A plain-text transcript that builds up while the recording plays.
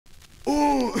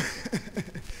Oh,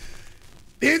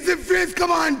 this is Frisco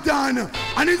Banton,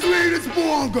 and it's really the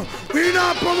spunk. We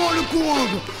not promote the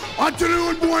coke. Until the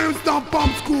old boy will stop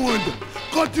pump squad.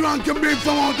 Cut you and can bring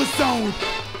from out the sound.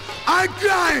 I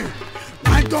cry.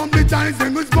 I dump the Chalice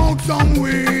and go smoke some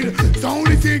weed. Sound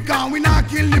is sick and we not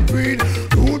kill the breed.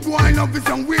 Rude boy love is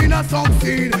and we not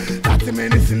succeed. That's the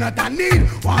medicine that I need.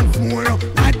 Once more,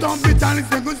 I dump the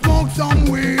Chalice and go smoke some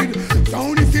weed.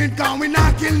 Sound is sick and we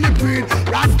not kill the breed.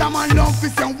 Rasta man love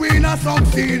is and we not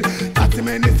succeed. That's the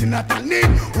medicine that I need.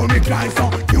 When we cry so,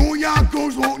 New York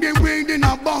girls walk the weed in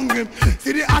a bungle.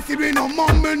 See the acid we no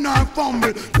mumble nor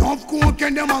fumble. Enough coke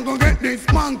and them a go get this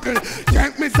mangle.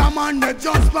 Check me some man that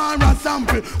just for a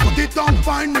sample. Put it on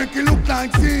fine, make it look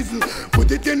like season.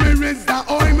 Put it in the wrist, that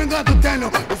oil me got to tell you.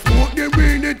 The smoke the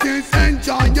weed, it is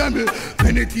enjoyable.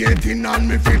 Meditating and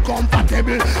me feel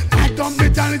comfortable. Light up the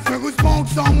Chalice, we go smoke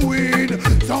some weed.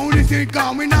 Sound is sick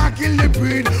and we not kill the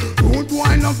breed. Rude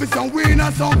boy love is and we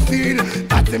not succeed.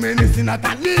 That's the medicine that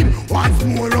I need. Once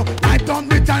more, light up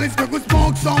the Chalice, we go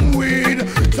smoke some weed.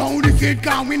 Sound is sick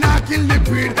and we not kill the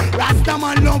breed. Rasta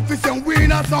man love is and we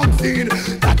not succeed.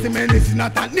 That's the medicine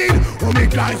that I need. Me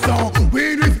cry so,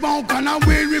 we smoke and I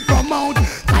will promote.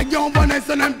 I young bonus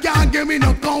and them can't give me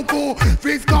no cocoa.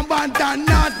 Frisco Banton,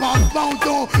 not smoke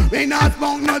photo. We not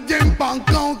smoke no gym punk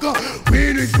cocoa.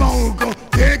 We smoke,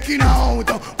 taking out.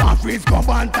 But Frisco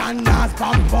Banton, not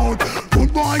smoke photo.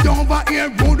 Good boy over here,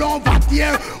 good over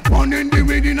there. One in the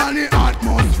reading and the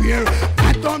atmosphere.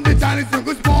 I turn the Chalice and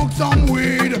go smoke some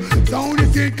weed. Sound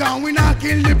is sick and we not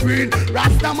kill the breed.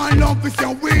 Rasta man love is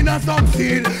and we not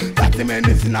succeed. That's the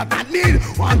medicine that I need.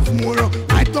 Once more,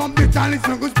 light up the Chalice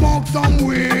and go smoke some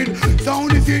weed.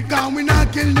 Sound is sick and we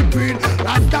not kill the breed.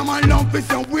 Rasta man love is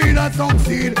and we not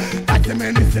succeed. That's the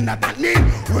medicine that I need.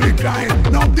 We cry,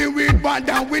 love the weed but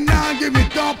that we not give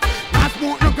it up. I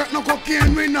smoke no crack, no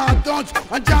cocaine, we not touch.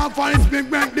 A job for this big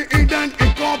break, the hidden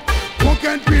hiccup.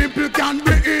 Cocaine people can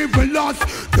be evil lost.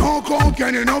 No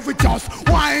cocaine enough it just.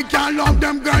 Why can't love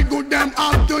them girl good them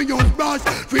have to use brush.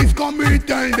 Please come me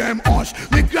tell them hush.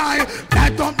 Me cry,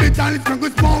 light up the Chalice and go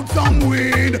smoke some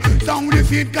weed. Sound the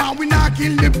seed cause we not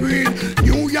kill the breed.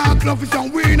 New York love is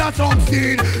and we not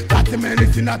succeed. That's the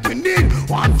medicine that we need.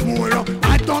 Once more,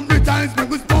 light up the Chalice and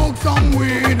go smoke some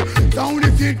weed. Sound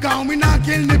the seed cause we not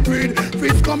kill the breed.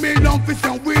 Frisco me love is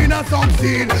and we not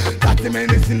succeed. That's the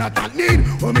medicine that I need.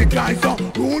 When me cry so,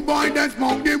 rude boy then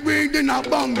smoke the weed in a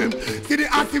bungle. See the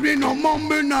acid in no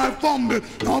mumble nor fumble.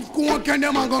 Enough coke and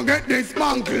them a go get this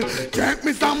mangle. Check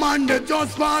me some man that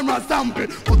just for a sample.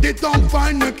 Put it on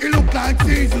fine, make it look like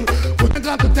season. But I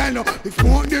got to tell you, if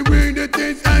smoke the weed it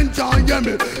is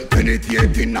enjoyable.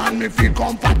 Meditating and me feel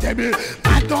comfortable.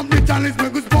 Light up the Chalice,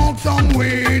 make us smoke some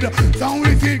weed. Sound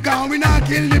is sick and we not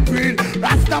kill the breed.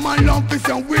 Rasta man love is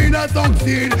and we not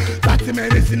succeed. That's the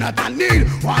medicine that I need.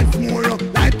 Once more,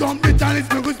 light up the Chalice,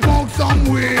 make us smoke some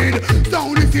weed.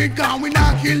 Sound is sick and we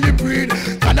not kill the breed.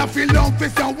 Gotta feel love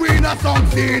is and we not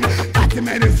succeed. That's the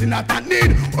medicine that I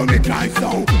need. When we cry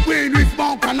so, weed we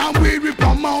smoke and I weed we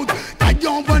promote. That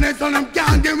young bonus on them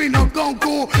can't give me no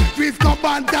cocoa. Frisco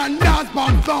Banton, dance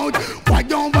punk out. Why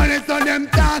young bonus on them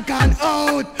talk and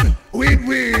out. Weed,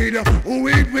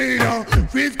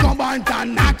 Frisco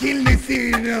Banton, not kill the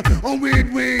seed. Oh, weed,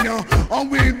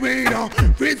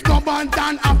 Frisco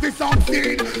Banton, have to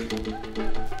succeed.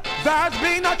 There's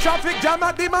been a traffic jam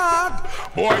at the mark.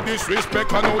 Boy,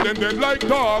 disrespect, I know them dead like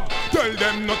dog. Tell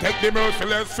them not take the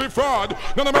Merciless for fraud.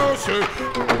 None of mercy.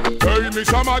 Hey, me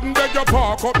some madden beg you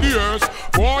park up the Hearse.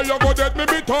 Boy, you go dead, me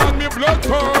bit on me blood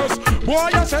curse. Boy,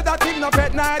 you said that him no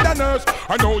pet neither nurse.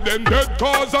 I know them dead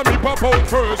cause of me pop out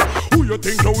first. Who you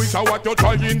think you is or what you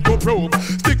trying to prove?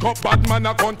 Stick up bad man,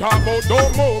 I can't talk about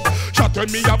don't move. Shatter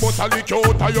me a bus a lick you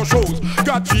out of your shoes.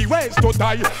 Got 3 ways to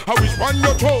die, I wish one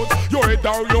you chose. Your head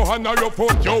down, your hand or your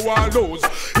foot, you want lose.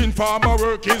 Informer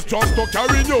work is just to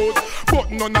carry news.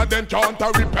 But none of them can't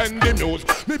repent the news.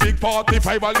 Me big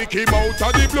 45 a lick him out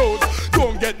of the blues.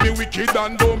 Don't get me wicked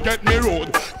and don't get me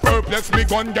rude. Perplex me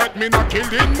gun, get me not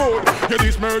killing mode. You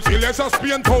this Merciless a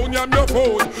Spain town, I'm your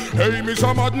food. Hey, me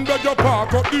some madden beg you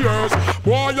park up the Hearse.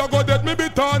 Boy, you go dead, me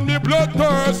bit on me blood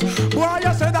thirst. Boy,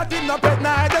 you said that him no pet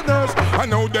neither nurse. I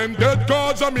know them dead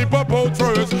cause of me pop out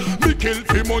first. Me kill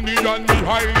for money and me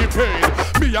highly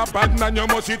paid. Me a bad man, you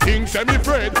must see things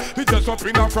semi-afraid. Me just up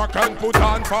in a frock and put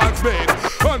on false bed.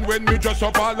 And when me just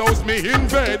up allows me in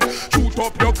bed. Shoot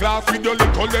up your glass with your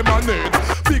little lemonade.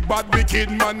 Big bad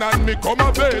wicked man and me come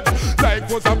of age.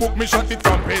 Life was a book, me shot it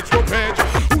from page to page.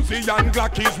 Uzi and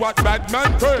Glock is what bad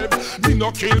man crave. Me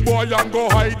no kill boy and go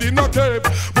hide in a cave.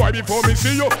 Boy before me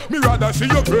see you, me rather see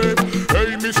you grave.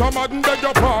 Hey me some madden beg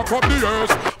you park up the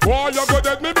Hearse. Boy, you go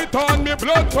dead, me beat on me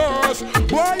blood first.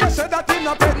 Boy, you said that in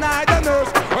a pet night and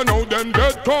nurse. I know them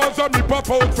dead cause of me pop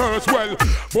out first. Well,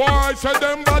 boy, I said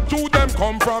them bad too, them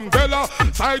come from Della.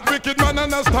 Side wicked man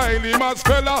and a style him as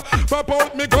fella. Pop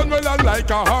out me gun well and like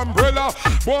a umbrella.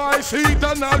 Boy, I see it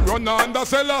and I'll run on the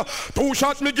cellar. 2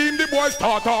 shots me give the boy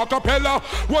start a cappella.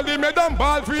 Well, he made them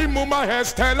ball free mama hair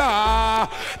Stella.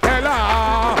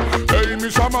 Tella. Hey, me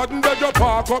some madden beg you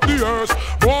park up the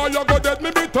earth. Boy, you go dead,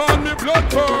 me beat on me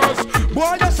blood curse.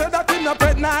 Boy, you said that in a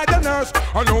pet night and nurse.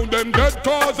 I know them dead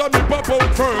cause of me pop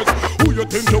out first. Who you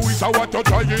think you is or what you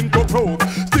trying to prove?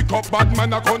 Stick up bad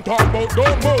man, I can't talk about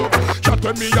don't move. Shot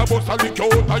when me a bust a lick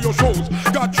out of your shoes.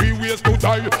 Got 3 ways to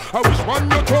die, I wish one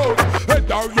you chose. Head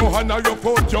down your hand or your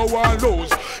foot you want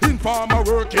lose. Informer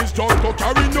work is just to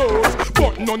carry nose.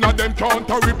 But none of them can't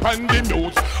rip and the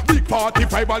news. Big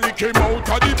 45 a lick him out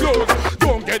of the clothes.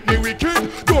 Don't get me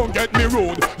wicked, don't get me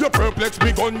rude. You perplex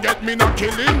me gun, get me not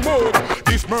killing mode.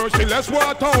 This merciless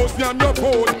waterhouse name your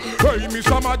phone. Hey, me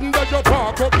some madden that you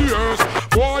park up the earth.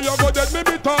 Boy, you go dead, me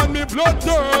beat on me blood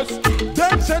thirst.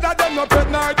 Them say that them not pet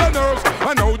night and nurse.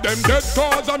 I know them dead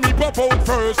cause of me pop out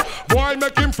first. Boy,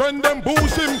 make him friend them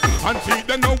boost him. And see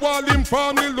them no wall him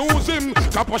family lose him.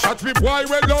 Cap a shot with boy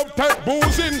we love take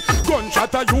boozing.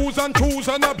 Gunshot I use and choose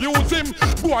and abuse him.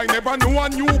 Boy never know a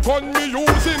new gun me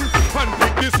using. And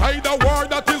pick the side of war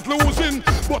that is losing.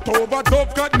 But over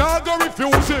Dove got naga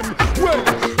refuse him. Well,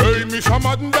 hey me some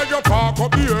madden beg you park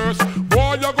up the earth.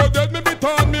 Boy you go dead me beat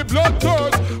on me blood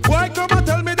thirst. Boy come and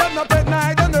tell me them not pet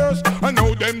night and nurse. I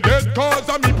know them dead cause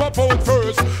of me pop out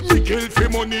first. Me kill for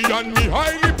money and me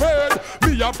highly paid.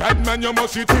 Me a bad man you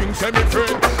must see things say me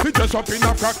afraid. Me dress up in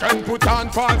a crack and put on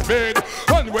false bed.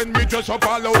 And when me dress up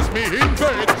allows me in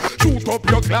bed. Shoot up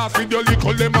your glass with your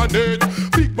little lemonade.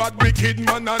 Big bad wicked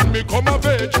man and me come of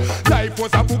age. Life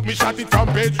was a book, me shot it from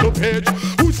page to page.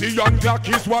 Pussy and Glock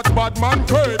is what bad man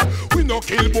crave. We no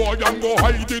kill boy and go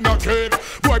hide in a cave.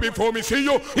 Boy before me see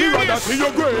you, he rather see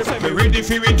your grave. Me ready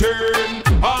for return.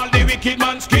 All the wicked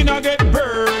man skin a get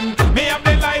burned. Me have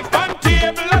the life on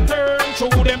table a turn. Show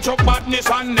them chuck badness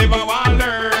and never want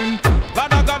learn.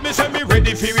 God me say me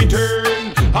ready for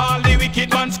return. All the wicked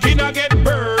man skin a get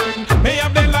burned. Me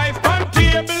have the life on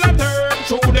table a turn.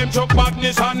 Show them chuck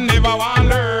badness and never want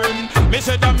learn. Me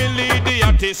say that me lead the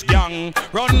artist gang.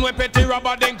 Run with petty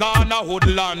robber then gone a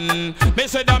hoodland. Me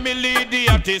say that me lead the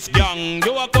artist gang.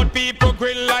 You a cut people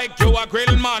grill like you a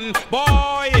grill man.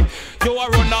 Boy, you a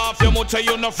run off your mouth say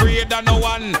you no afraid of no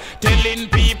one. Telling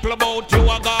people about you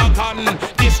a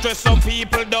gargan. Distress some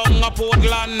people down a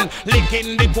Portland.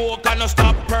 Licking the coke and no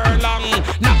stop per long.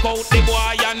 Knock out the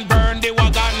boy and burn the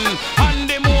wagon. Hand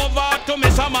him over to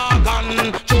Mr.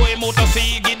 Morgan. Show him out to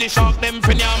see, give the shark them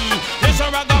for yam.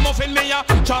 Mr. Ragamuffin me a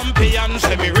champion.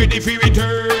 Say me ready for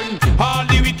return. All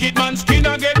the wicked man skin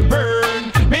a get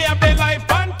burned. Me have the life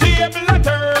on table a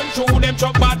turn. Show them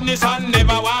chuck badness and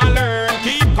never want learn.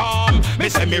 Keep calm. Me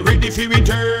say me ready for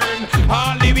return.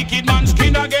 All the wicked man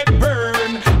skin a get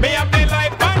burned. Me have the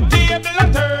life on table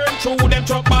a turn. Show them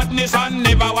chuck badness and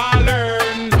never want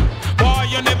learn. Boy,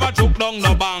 you never joke down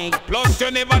no bank. Plus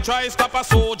you never try stop a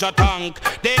soldier tank.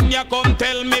 Then you come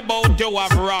tell me about you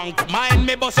have rank. Mind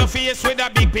me bust your face with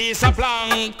a big piece of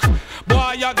plank.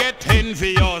 Boy, you get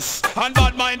envious. And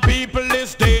bad mind people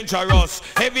is dangerous.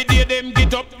 Every day them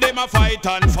get up, them a fight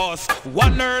and fuss.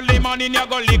 One early morning you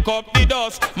go lick up the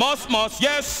dust. Must,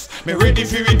 yes, me ready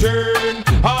for return.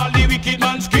 All the wicked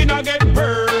man skin a get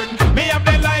burned. Me have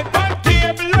the life on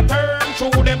table a turn. Show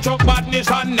them chuck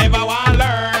badness and never want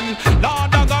learn.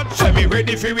 Lord of God, say me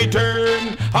ready for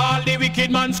return. All the wicked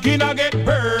man skin a get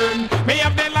burned. Me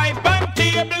have the life on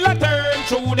table a turn.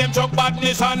 Show them chuck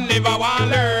badness and never want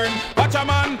learn. Watch a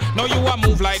man, now you a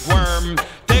move like worm.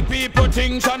 Take people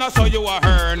things and I saw you a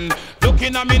earn.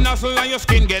 Looking at me nozzle and your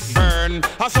skin get burned.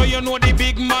 I saw you know the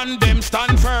big man them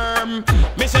stand firm.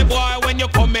 Me say boy when you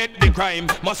commit the crime,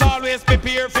 must always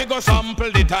prepare figure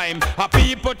sample the time. A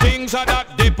people things are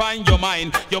that deep on your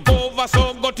mind. You go over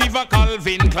so go to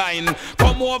Calvin Klein.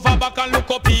 Come over back and look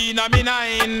up in a me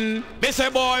nine. Me say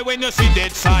boy when you see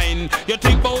that sign, you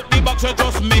think about the box you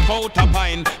just make out a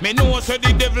pine. Me know so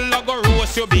the devil a go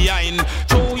roast you behind.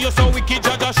 Show you so wicked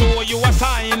judge a show you a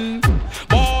sign.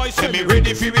 Boy say me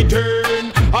ready for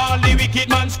return. All the wicked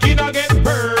man skin a get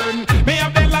burned. Me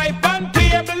have the life on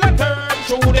table a turn.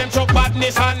 Show them chuck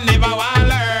badness and never want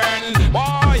learn.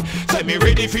 Boy say me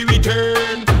ready for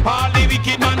return. All the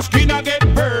wicked man skin a get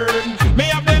burned. Me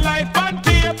have the life on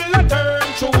table a turn.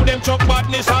 Show them chuck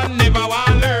badness and never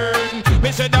want learn.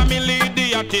 Me say that me lead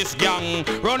the artist gang.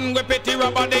 Run with petty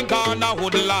rubber then corner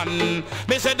woodland.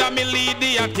 Me say that me lead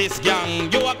the artist gang.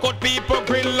 You a cut people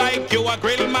grill like you a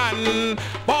grill man.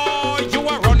 Boy,